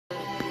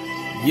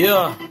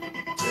Yeah,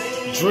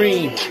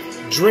 dream.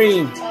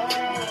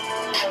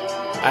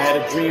 I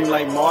had a dream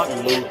like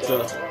Martin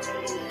Luther.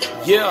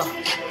 Yeah,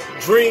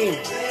 dream.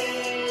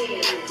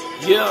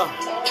 Yeah,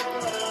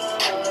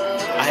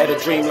 I had a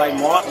dream like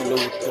Martin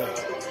Luther.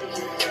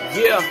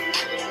 Yeah,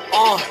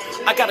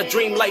 I got a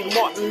dream like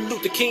Martin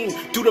Luther King.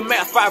 Do the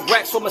math, 5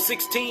 racks for my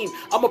 16.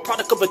 I'm a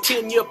product of a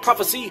 10-year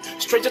prophecy.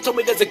 Stranger told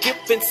me there's a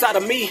gift inside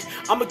of me.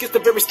 I'm against the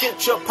very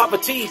stench of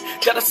poverty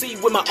that I see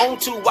with my own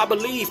two. I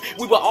believe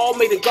we were all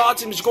made in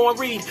God's image. Go and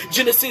read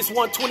Genesis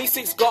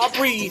 1:26. God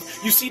breathed.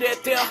 You see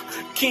that there?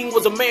 King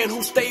was a man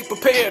who stayed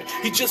prepared.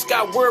 He just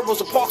got word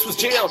Rosa Parks was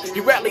jailed. He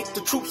rallied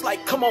the troops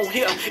like, come on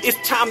here. It's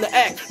time to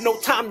act, no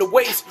time to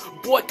waste.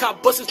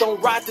 Boycott buses,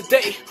 don't ride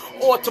today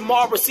or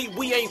tomorrow. See,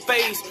 we ain't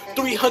phased.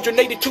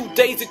 382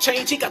 days to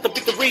change, he got the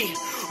victory.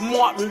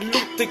 Martin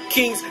Luther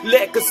King's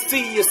legacy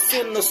is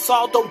in us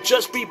all. Don't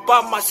judge me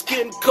by my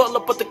skin color,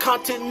 but the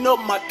content of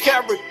my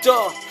character.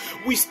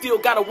 We still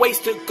got a ways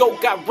to go.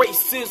 Got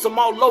racism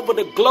all over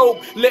the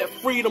globe. Let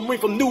freedom ring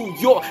from New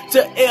York to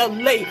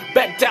LA,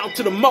 back down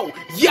to the Mo.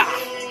 Yeah.